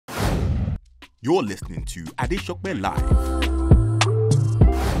You're listening to Adesope Live.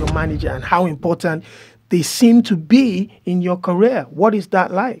 Your manager and how important they seem to be in your career. What is that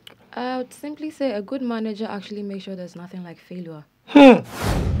like? I would simply say a good manager actually makes sure there's nothing like failure.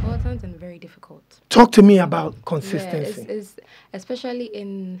 Important and very difficult. Talk to me about consistency. Yeah, it's especially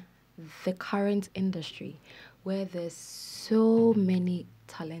in the current industry where there's so many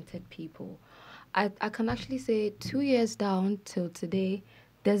talented people. I can actually say 2 years down till today,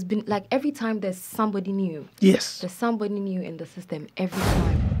 there's been, like, every time there's somebody new. Yes. There's somebody new in the system every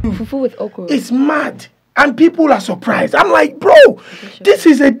time. Fufu with okra. It's mad. And people are surprised. I'm like, bro, this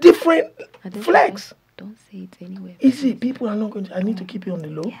is a different flex. Don't say it anywhere. Is it? People are not going to... I need to keep it on the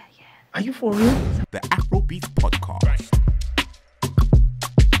low. Yeah. Are you for real? The Afrobeats Podcast.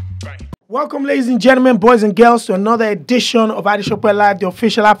 Welcome, ladies and gentlemen, boys and girls, to another edition of Adesope Live, the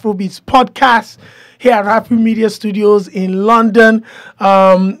official Afrobeats podcast here at Rapid Media Studios in London.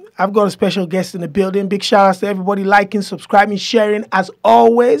 I've got a special guest in the building. Big shout outs to everybody liking, subscribing, sharing. As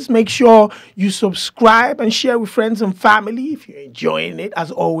always, make sure you subscribe and share with friends and family if you're enjoying it,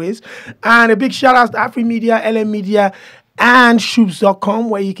 as always. And a big shout out to Afri Media, LM Media, and shoobs.com,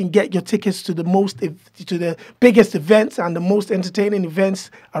 where you can get your tickets to the biggest events and the most entertaining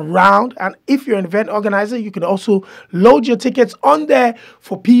events around. And if you're an event organizer, you can also load your tickets on there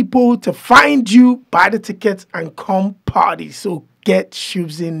for people to find you, buy the tickets, and come party. So get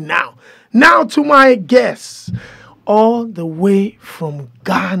shoobs in now. Now to my guests, all the way from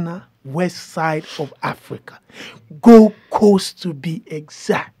Ghana, west side of Africa, Gold Coast to be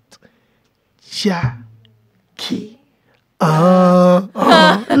exact, Gyakie.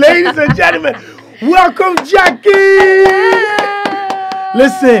 Ladies and gentlemen, welcome, Gyakie.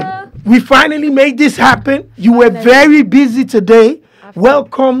 Listen, we finally made this happen. You were very busy today.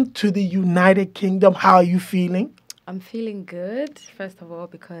 Welcome to the United Kingdom. How are you feeling? I'm feeling good, first of all,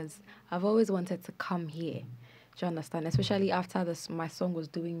 because I've always wanted to come here. Do you understand? Especially after my song was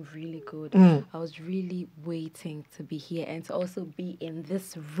doing really good. I was really waiting to be here and to also be in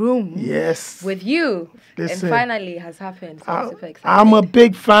this room with you. Listen, and finally it has happened. So I'm super excited. I'm a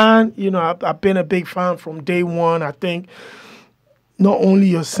big fan. You know, I've been a big fan from day one. I think not only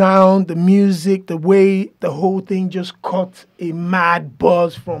your sound, the music, the way the whole thing just caught a mad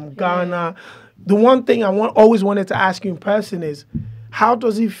buzz from Ghana. The one thing I always wanted to ask you in person is, how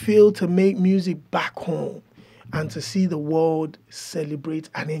does it feel to make music back home and to see the world celebrate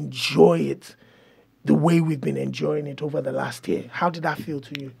and enjoy it the way we've been enjoying it over the last year? How did that feel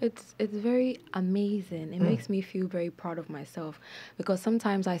to you? It's very amazing. It makes me feel very proud of myself, because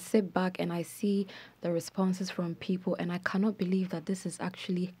sometimes I sit back and I see the responses from people and I cannot believe that this is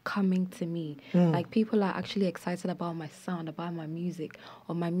actually coming to me. Like, people are actually excited about my sound, about my music,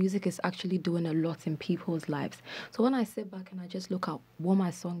 or my music is actually doing a lot in people's lives. So when I sit back and I just look at what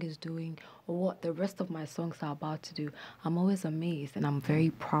my song is doing or what the rest of my songs are about to do, I'm always amazed and I'm very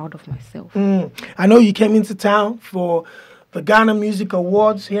proud of myself. I know you came into town for the Ghana Music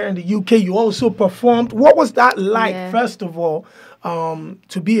Awards here in the UK. You also performed. What was that like, first of all,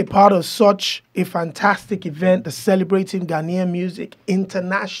 to be a part of such a fantastic event, the celebrating Ghanaian music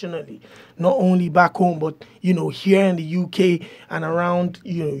internationally, not only back home, but, you know, here in the UK and around,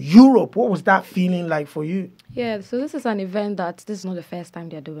 you know, Europe? What was that feeling like for you? Yeah, so this is an event this is not the first time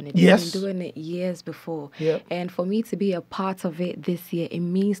they're doing it. Yes. They've been doing it years before. Yep. And for me to be a part of it this year, it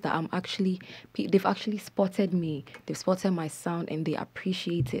means that they've actually spotted me. They've spotted my sound and they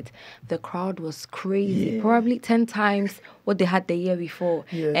appreciate it. The crowd was crazy, probably 10 times what they had the year before.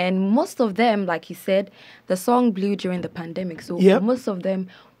 Yeah. And most of them, like he said, the song blew during the pandemic. So most of them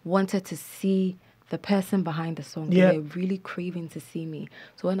wanted to see the person behind the song. They were really craving to see me.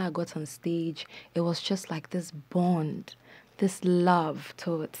 So when I got on stage, it was just like this bond, this love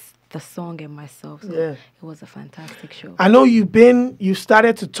towards the song and myself. So it was a fantastic show. I know you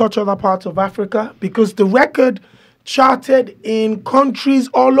started to touch other parts of Africa, because the record charted in countries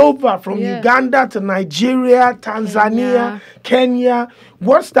all over, from Uganda to Nigeria, Tanzania, Kenya.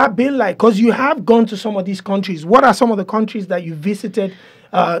 What's that been like? Because you have gone to some of these countries. What are some of the countries that you visited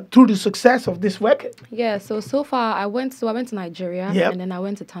through the success of this record? Yeah, so far I went to Nigeria, and then I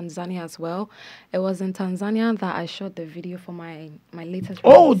went to Tanzania as well. It was in Tanzania that I shot the video for my latest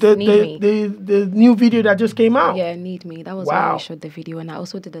release, the new video that just came out. Yeah, Need Me. That was when I shot the video, and I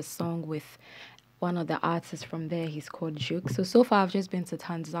also did a song with one of the artists from there. He's called Gyakie. So far I've just been to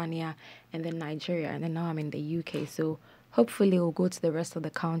Tanzania and then Nigeria, and then now I'm in the UK. So hopefully we'll go to the rest of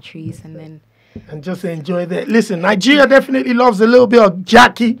the countries and just enjoy that. Listen, Nigeria definitely loves a little bit of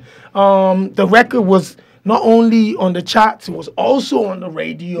Gyakie. The record was not only on the charts, it was also on the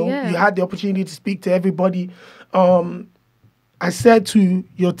radio. You had the opportunity to speak to everybody. I said to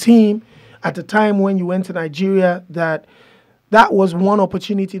your team, at the time when you went to Nigeria, that was one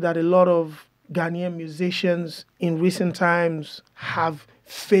opportunity that a lot of Ghanaian musicians in recent times have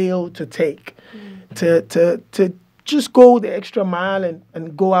failed to take, to just go the extra mile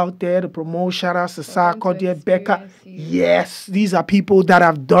and go out there to promote. Shout out to Sarkodie, Becca. Yes, these are people that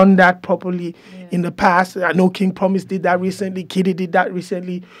have done that properly in the past. I know King Promise did that recently, Kiddy did that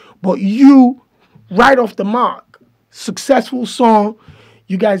recently. But you, right off the mark, successful song,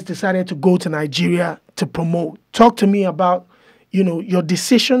 you guys decided to go to Nigeria to promote. Talk to me about, your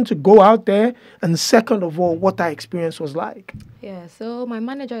decision to go out there, and second of all, what that experience was like. Yeah, so my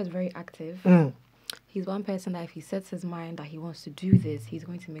manager is very active. He's one person that if he sets his mind that he wants to do this, he's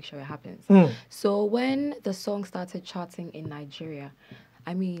going to make sure it happens. So when the song started charting in Nigeria,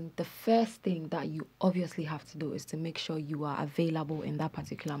 I mean, the first thing that you obviously have to do is to make sure you are available in that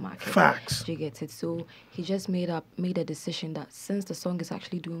particular market. Facts. Do you get it? So he just made a decision that since the song is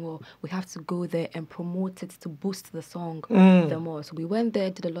actually doing well, we have to go there and promote it to boost the song the more. So we went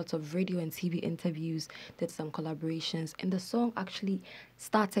there, did a lot of radio and TV interviews, did some collaborations, and the song actually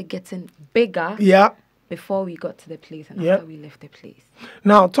started getting bigger. Yeah. Before we got to the place and after we left the place.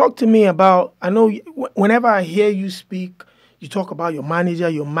 Now, talk to me about, I know whenever I hear you speak, you talk about your manager,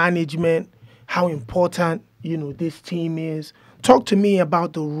 your management, how important, this team is. Talk to me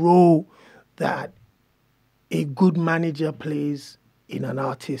about the role that a good manager plays in an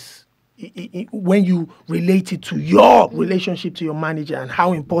artist. When you relate it to your relationship to your manager and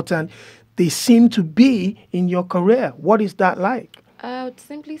how important they seem to be in your career. What is that like? I would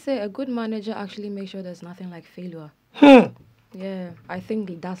simply say a good manager actually makes sure there's nothing like failure. Yeah, I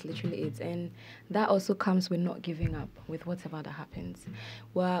think that's literally it. And that also comes with not giving up with whatever that happens.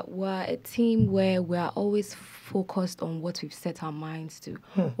 We're a team where we're always focused on what we've set our minds to.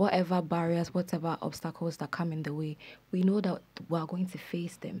 Whatever barriers, whatever obstacles that come in the way, we know that we're going to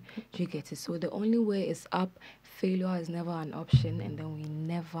face them. Do you get it? So the only way is up. Failure is never an option. And then we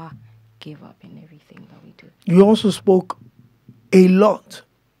never give up in everything that we do. You also spoke a lot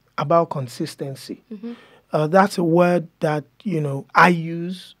about consistency. That's a word that, I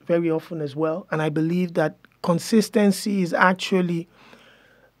use very often as well. And I believe that consistency is actually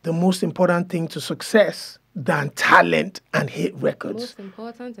the most important thing to success than talent and hit records. Most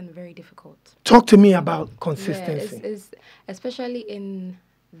important and very difficult. Talk to me about consistency. Yeah, it's especially in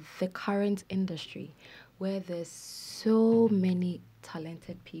the current industry where there's so many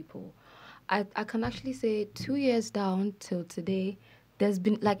talented people. I can actually say 2 years down till today, there's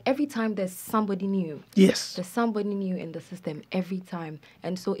been, every time there's somebody new. Yes. There's somebody new in the system every time.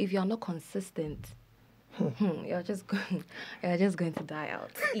 And so if you're not consistent, you're just going to die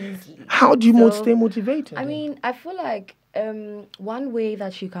out easily. How do you stay motivated? I mean, I feel like one way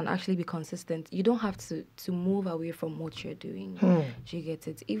that you can actually be consistent, you don't have to move away from what you're doing. Do you get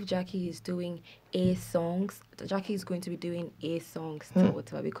it? If Gyakie is doing A songs, Gyakie is going to be doing A songs to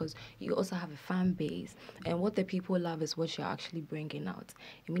whatever, because you also have a fan base. And what the people love is what you're actually bringing out.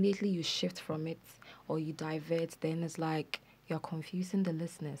 Immediately you shift from it or you divert, then it's like you're confusing the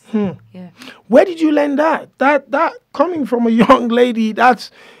listeners. Yeah. Where did you learn that? That coming from a young lady,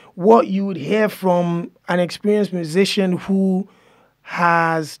 that's what you would hear from an experienced musician who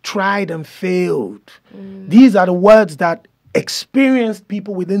has tried and failed. These are the words that experienced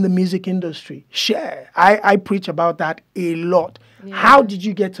people within the music industry share. I preach about that a lot. Yeah. How did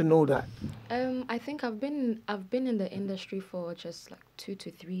you get to know that? I think I've been in the industry for just 2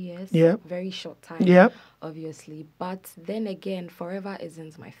 to 3 years. Yeah. Very short time. Yeah. Obviously. But then again, Forever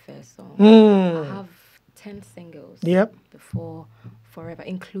isn't my first song. I have 10 singles before Forever,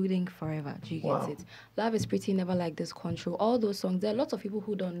 including Forever. Do you get it? Love is Pretty, Never Like This, Control. All those songs. There are lots of people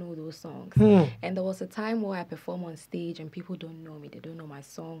who don't know those songs. And there was a time where I perform on stage and people don't know me. They don't know my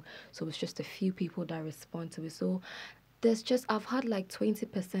song. So it's just a few people that respond to it. So I've had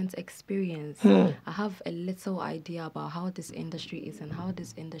 20% experience. I have a little idea about how this industry is and how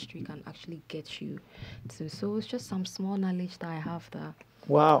this industry can actually get you to. So it's just some small knowledge that I have there.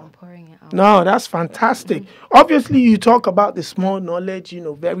 Wow. I'm pouring it out. No, that's fantastic. Obviously, you talk about the small knowledge,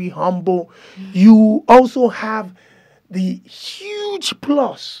 very humble. You also have the huge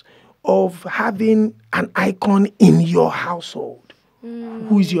plus of having an icon in your household,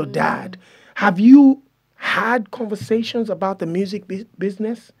 who is your dad. Have you had conversations about the music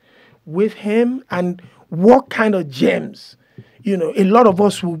business with him, and what kind of gems? A lot of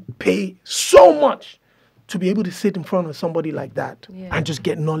us will pay so much to be able to sit in front of somebody like that and just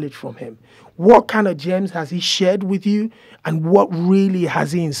get knowledge from him. What kind of gems has he shared with you, and what really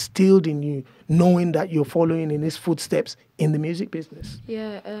has he instilled in you, knowing that you're following in his footsteps in the music business?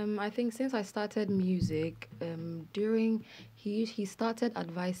 Yeah, I think since I started music, during He started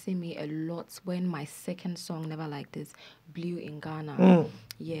advising me a lot when my second song, Never Like This, blew in Ghana.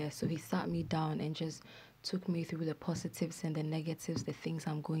 Yeah, so he sat me down and just took me through the positives and the negatives, the things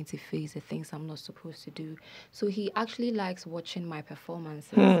I'm going to face, the things I'm not supposed to do. So he actually likes watching my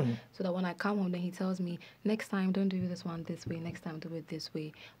performances. So that when I come home, then he tells me, next time, don't do this one this way, next time, do it this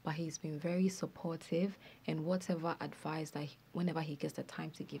way. But he's been very supportive, and whatever advice that whenever he gets the time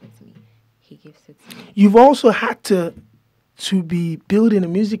to give it to me, he gives it to me. You've also had to be building a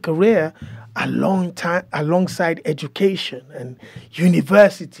music career alongside education and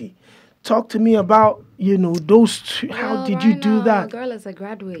university. Talk to me about, those two. How did you do that? Girl is a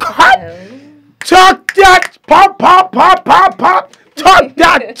graduate. Talk that! Pop, pop, pop, pop, pop! Talk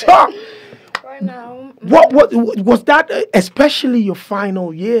that! Talk! Right now. What was that, especially your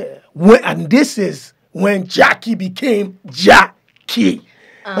final year? And this is when Gyakie became Gyakie.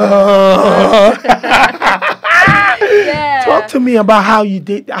 Yeah. Talk to me about how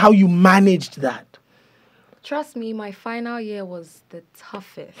you managed that. Trust me, my final year was the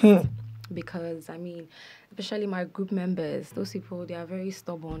toughest because, especially my group members, those people, they are very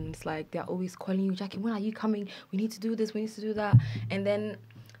stubborn. It's like they're always calling you, Gyakie, when are you coming? We need to do this, we need to do that. And then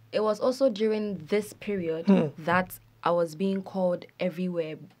it was also during this period that I was being called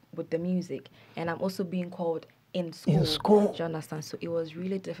everywhere with the music, and I'm also being called in school. Do you understand? So it was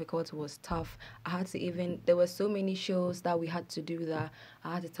really difficult. It was tough. I had to there were so many shows that we had to do that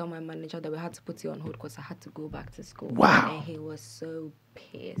I had to tell my manager that we had to put it on hold because I had to go back to school. Wow. And he was so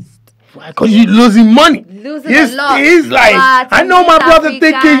pissed. Why? Because you're losing money. Losing a lot. He's like, but I know my brother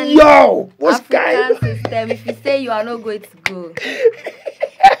thinking, yo, what's African system, if you say you are not going to go.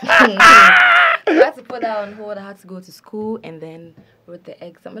 I had to put that on hold. I had to go to school and then wrote the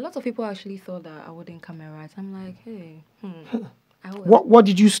exam. A lot of people actually thought that I wouldn't come and write. I'm like, hey, I will. What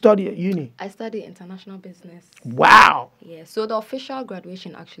did you study at uni? I studied international business. Wow. Yeah, so the official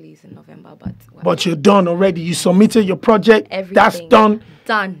graduation actually is in November, but you're done already. You submitted your project. Everything. That's done.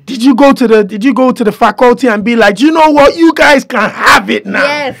 Done. Did you go to the faculty and be like, you know what, you guys can have it now?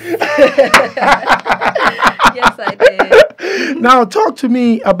 Yes. Yes, I did. Now talk to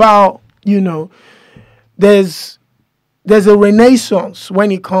me about, there's a renaissance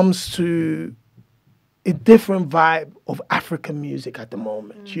when it comes to a different vibe of African music at the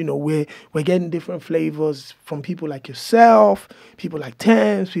moment. We're getting different flavors from people like yourself, people like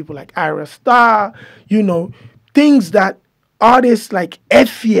Thames, people like Ira Star, things that artists like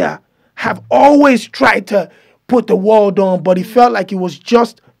Efia have always tried to put the world on, but it felt like it was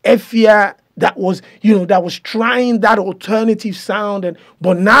just Efia that was trying that alternative sound.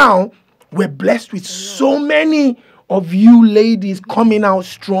 But now we're blessed with so many of you ladies coming out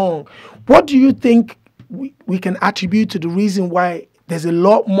strong. What do you think we can attribute to the reason why there's a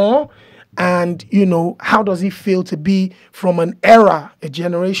lot more? And, how does it feel to be from an era, a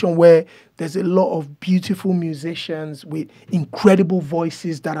generation where there's a lot of beautiful musicians with incredible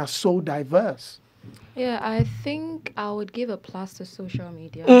voices that are so diverse? Yeah, I think I would give a plus to social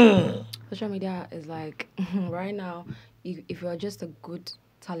media. Social media is like, right now, if you're just a good,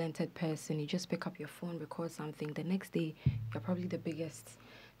 talented person, you just pick up your phone, record something, the next day, you're probably the biggest.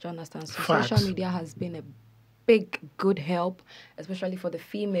 Do you understand? So social media has been a big, good help, especially for the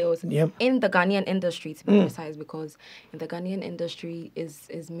females in the Ghanaian industry, to be precise, because in the Ghanaian industry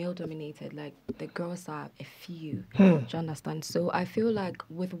is male-dominated. Like, the girls are a few. Do you understand? So I feel like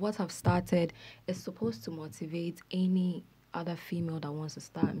with what I've started, it's supposed to motivate any other female that wants to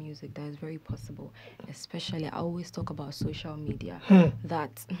start music. That is very possible. Especially, I always talk about social media.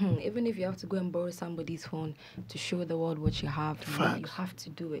 That even if you have to go and borrow somebody's phone to show the world what you have, you have to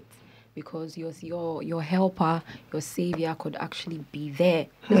do it. Because your helper, your savior could actually be there.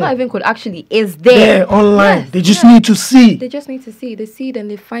 It's not even could actually, is there. Online. Yes, they just need to see. They just need to see. They see it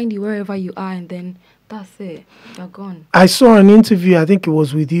and they find you wherever you are, and then that's it. You're gone. I saw an interview, I think it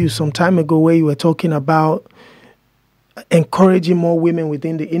was with you some time ago, where you were talking about encouraging more women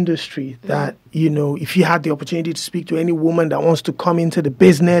within the industry, that if you had the opportunity to speak to any woman that wants to come into the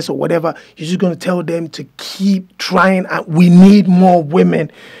business or whatever, you're just going to tell them to keep trying, and we need more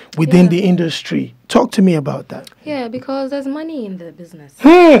women within the industry. Talk to me about that. Yeah, because there's money in the business.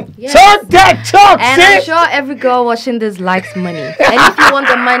 Yes. Talk, and I'm sure every girl watching this likes money. And if you want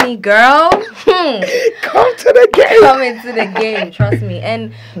the money, girl, come to the game. Come into the game, trust me.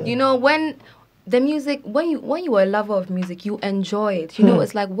 And when the music, when you are a lover of music, you enjoy it.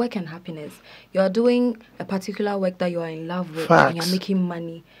 It's like work and happiness. You are doing a particular work that you are in love with, and you're making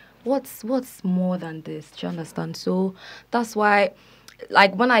money. What's more than this? Do you understand? So that's why,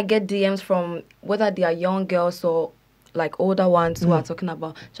 like, when I get DMs from whether they are young girls or like older ones who are talking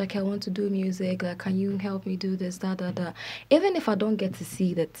about, Gyakie, I want to do music. Like, can you help me do this, da, da, da. Even if I don't get to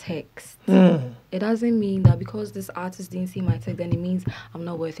see the text, it doesn't mean that because this artist didn't see my text, then it means I'm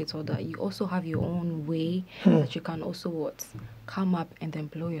not worth it or that. You also have your own way that you can also come up and then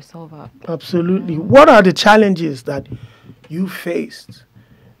blow yourself up. Absolutely. What are the challenges that you faced?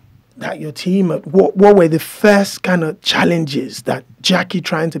 That your team, what were the first kind of challenges that Gyakie,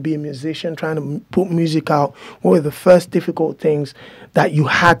 trying to be a musician, trying to put music out, what were the first difficult things that you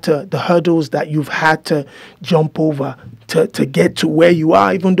had to, the hurdles that you've had to jump over to get to where you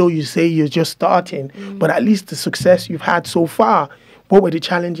are, even though you say you're just starting, but at least the success you've had so far, what were the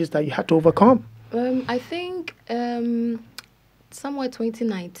challenges that you had to overcome? I think somewhere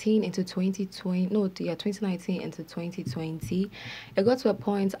 2019 into 2020, 2019 into 2020, it got to a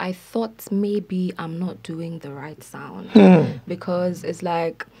point I thought maybe I'm not doing the right sound because it's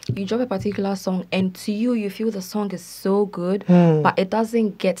like you drop a particular song and to you feel the song is so good, but it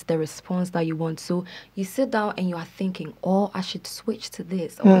doesn't get the response that you want. So you sit down and you are thinking, oh, I should switch to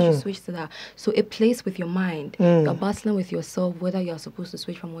this or I should switch to that. So it plays with your mind. You're battling with yourself whether you're supposed to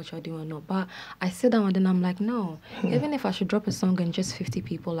switch from what you're doing or not. But I sit down and then I'm like, no, even if I should drop a song and just 50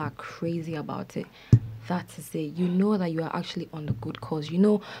 people are crazy about it, that is it. You know that you are actually on the good cause. You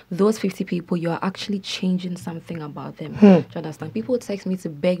know those 50 people, you are actually changing something about them. Do you understand? People text me to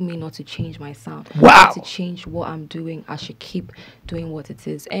beg me not to change my sound. Wow. Not to change what I'm doing. I should keep doing what it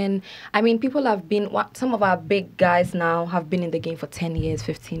is. And I mean, people have been, some of our big guys now have been in the game for 10 years,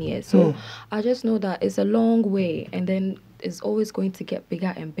 15 years. So I just know that it's a long way. And then it's always going to get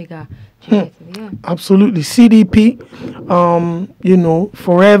bigger and bigger. Yeah. Absolutely. CDP,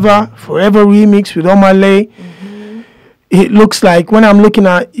 Forever Remix with Omale. It looks like, when I'm looking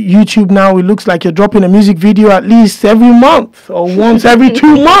at YouTube now, it looks like you're dropping a music video at least every month or once every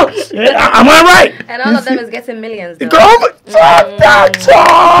 2 months. Am I right? And all of them is getting millions. So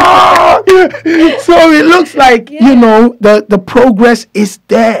it looks like, the progress is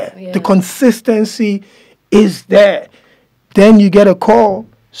there. Yeah. The consistency is there. Then you get a call.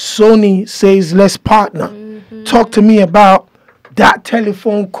 Sony says, let's partner. Talk to me about that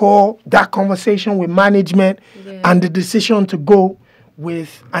telephone call, that conversation with management, and the decision to go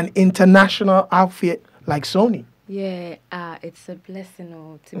with an international outfit like Sony. Yeah, it's a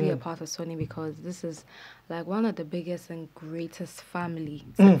blessing to be a part of Sony because this is like one of the biggest and greatest families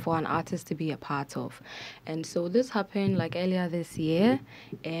for an artist to be a part of. And so this happened like earlier this year,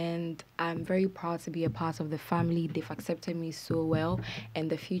 and I'm very proud to be a part of the family. They've accepted me so well, and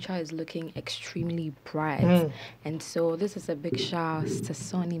the future is looking extremely bright. And so this is a big shout to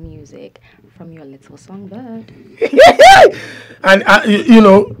Sony Music from your little songbird. And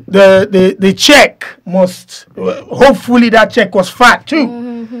the check must hopefully that check was fat too.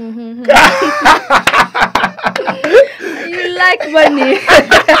 You like money.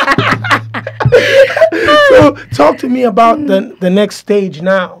 So talk to me about the next stage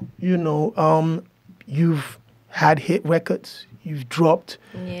now. You've had hit records, you've dropped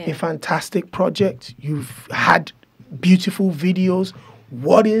a fantastic project, you've had beautiful videos.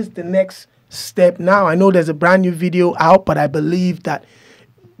 What is the next step now? I know there's a brand new video out, but I believe that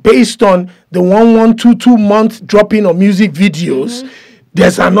based on the 2 month dropping of music videos,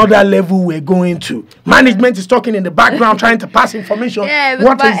 there's another level we're going to. Management is talking in the background, trying to pass information. Yeah,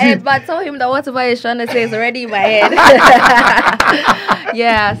 but tell him that whatever he's trying to say is already in my head.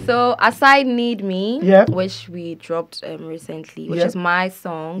 So aside Need Me, which we dropped recently, which is my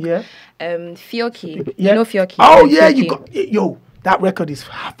song, Gyakie. You know Gyakie? Oh, yeah, Gyakie. That record is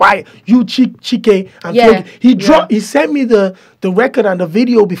fire. You, Chike, and Gyakie. He sent me the record and the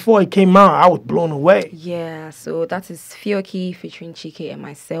video before it came out. I was blown away. Yeah, so that is Gyakie featuring Chike and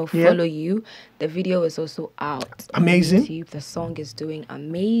myself. Follow You. The video is also out. Amazing. On YouTube. The song is doing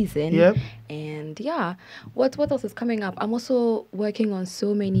amazing. And what else is coming up? I'm also working on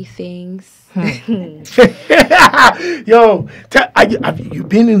so many things. Yo, have you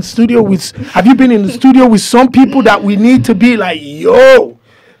been in the studio with some people that we need to be like, yo?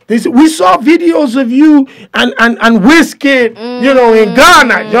 We saw videos of you and Wizkid, in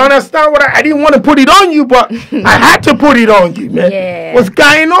Ghana. You understand what I didn't want to put it on you, but I had to put it on you, man. Yeah. What's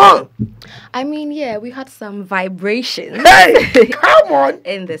going on? I mean, we had some vibrations. Hey, come on.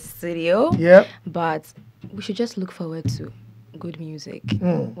 In the studio. Yeah. But we should just look forward to good music.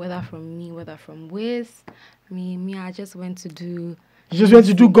 Whether from me, whether from Wiz. I just went to do... You just went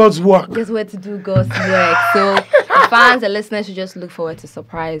to do God's work. Just went to do God's work. So the fans, the listeners should just look forward to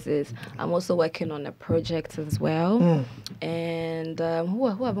surprises. I'm also working on a project as well. And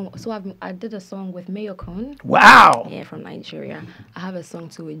I did a song with Mayokun. Wow. Yeah, from Nigeria. I have a song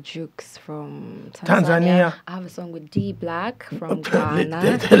too with Jukes from Tanzania. I have a song with D Black from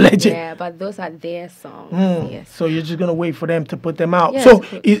Ghana. The legend. Yeah, but those are their songs. Yes. So you're just gonna wait for them to put them out. Yeah, So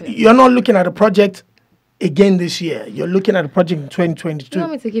you're not looking at a project again this year. You're looking at a project in 2022. You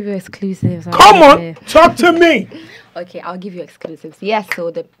want me to give you exclusives? Come on, talk to me. Okay, I'll give you exclusives. Yes,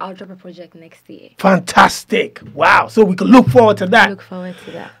 so I'll drop a project next year. Fantastic. Wow. So we can look forward to that. Look forward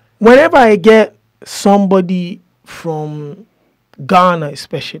to that. Whenever I get somebody from Ghana,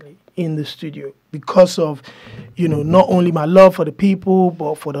 especially in the studio, because of, not only my love for the people,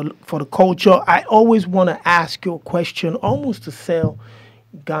 but for the culture, I always want to ask you a question, almost to sell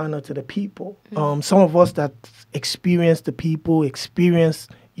Ghana to the people. Some of us that experience the people,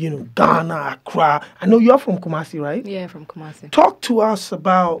 Ghana, Accra. I know you're from Kumasi, right? Yeah, from Kumasi. Talk to us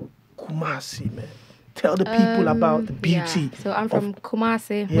about Kumasi, man. Tell the people about the beauty. Yeah. So I'm from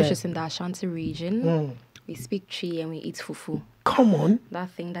Kumasi, which is in the Ashanti region. We speak Chi and we eat fufu. Come on. That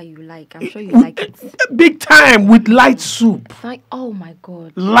thing that you like. I'm sure you like it. Big time with light soup. Like, oh my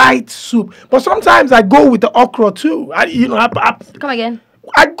God. Light soup. But sometimes I go with the okra too. Come again.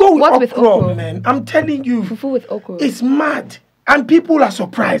 I go with What okra, with okra? man. I'm telling you. Fufu with okra. It's mad. And people are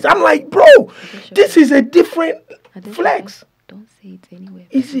surprised. I'm like, bro, this is a different flex. Don't say it anywhere.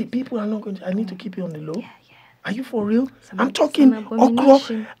 Is it? People are not going to. I need to keep it on the low. Yeah. Are you for real? I'm talking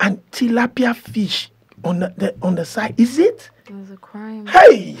okra and tilapia fish on the side. Is it? It was a crime.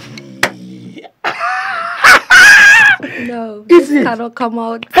 Hey! No, Is this it? cannot come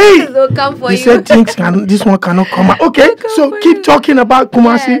out. Hey! This will come for They you. said this one cannot come out. Okay, so keep talking about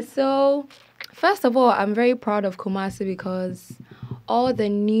Kumasi. Yeah, so first of all, I'm very proud of Kumasi because all the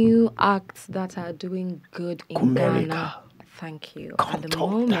new acts that are doing good in Ghana, thank you. At the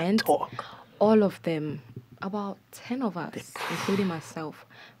moment, all of them, about 10 of us, including myself,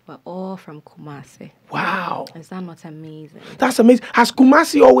 were all from Kumasi. Wow. Is that not amazing? That's amazing. Has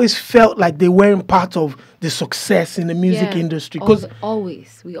Kumasi always felt like they weren't part of the success in the music industry? Because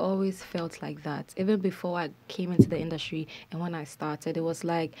we always felt like that. Even before I came into the industry and when I started, it was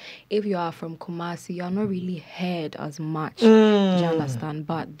like, if you are from Kumasi, you are not really heard as much. Do you understand?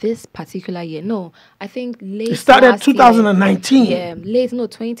 But this particular year, no, I think late it started last 2019. year,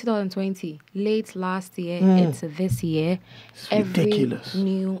 2020. Late last year into this year, every ridiculous.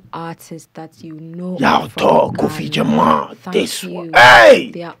 new artist that you know Yao from Dog, Ghana, Kofi Jamal, thank this you. one.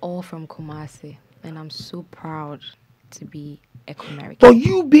 Hey! They are all from Kumasi, and I'm so proud to be a Kumerican. But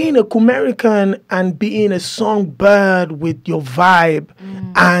you being a Kumerican and being a songbird with your vibe,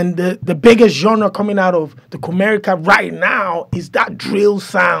 and the biggest genre coming out of the Kumerica right now is that drill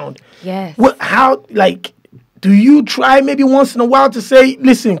sound. Yes. Do you try maybe once in a while to say,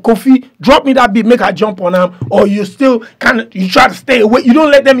 listen, Kofi, drop me that beat, make I jump on them, or you still you try to stay away, you don't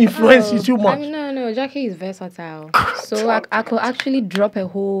let them influence you too much? No, Gyakie is versatile. So I could actually drop a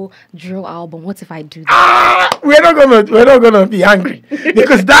whole drill album. What if I do that? We're not gonna be angry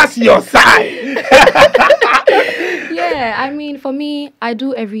because that's your side. Yeah, I mean, for me, I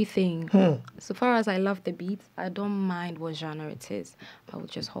do everything. So far as I love the beat, I don't mind what genre it is. I will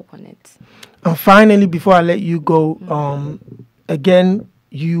just hop on it. And finally, before I let you go, again,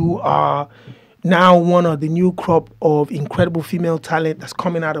 you are now one of the new crop of incredible female talent that's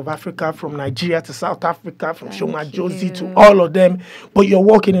coming out of Africa, from Nigeria to South Africa, from Shoma Josie to all of them. But you're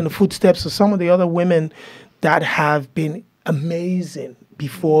walking in the footsteps of some of the other women that have been amazing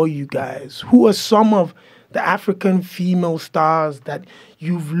before you guys. Who are some of the African female stars that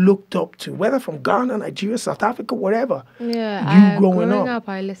you've looked up to, whether from Ghana, Nigeria, South Africa, whatever? Yeah, growing up,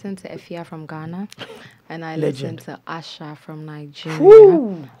 I listened to Efia from Ghana, and I listened to Asha from Nigeria.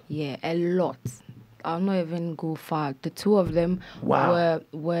 Woo. Yeah, a lot. I'll not even go far. The two of them were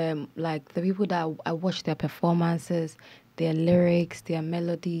like the people that I watched their performances, their lyrics, their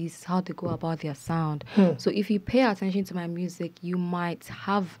melodies, how they go about their sound. So if you pay attention to my music, you might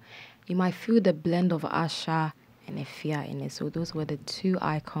feel the blend of Asha and Efia in it. So those were the two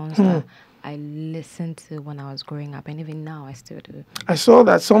icons that I listened to when I was growing up, and even now I still do. I saw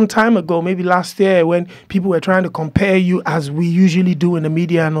that some time ago, maybe last year, when people were trying to compare you, as we usually do in the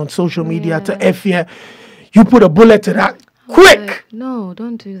media and on social media, to Efia. You put a bullet to that quick. No,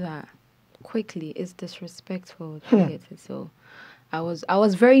 don't do that. Quickly, it's disrespectful to get it. So I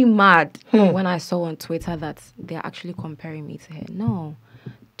was very mad when I saw on Twitter that they're actually comparing me to her. No.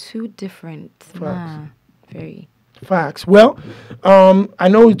 Too different. Very. Facts. Well, I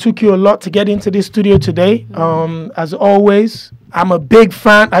know it took you a lot to get into this studio today. As always, I'm a big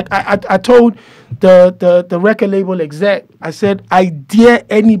fan. I told the record label exec, I said, I dare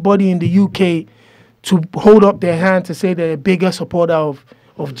anybody in the UK to hold up their hand to say they're a bigger supporter of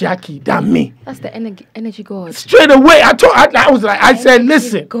Gyakie than me. That's the energy god. Straight away, I said,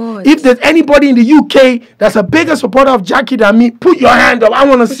 listen, god. if there's anybody in the UK that's a bigger supporter of Gyakie than me, put your hand up. I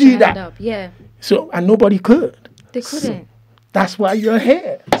want to see that. Up. Yeah. So, and nobody could. They couldn't. So, that's why you're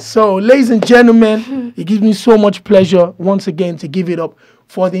here. So, ladies and gentlemen, it gives me so much pleasure once again to give it up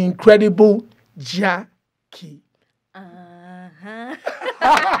for the incredible Gyakie.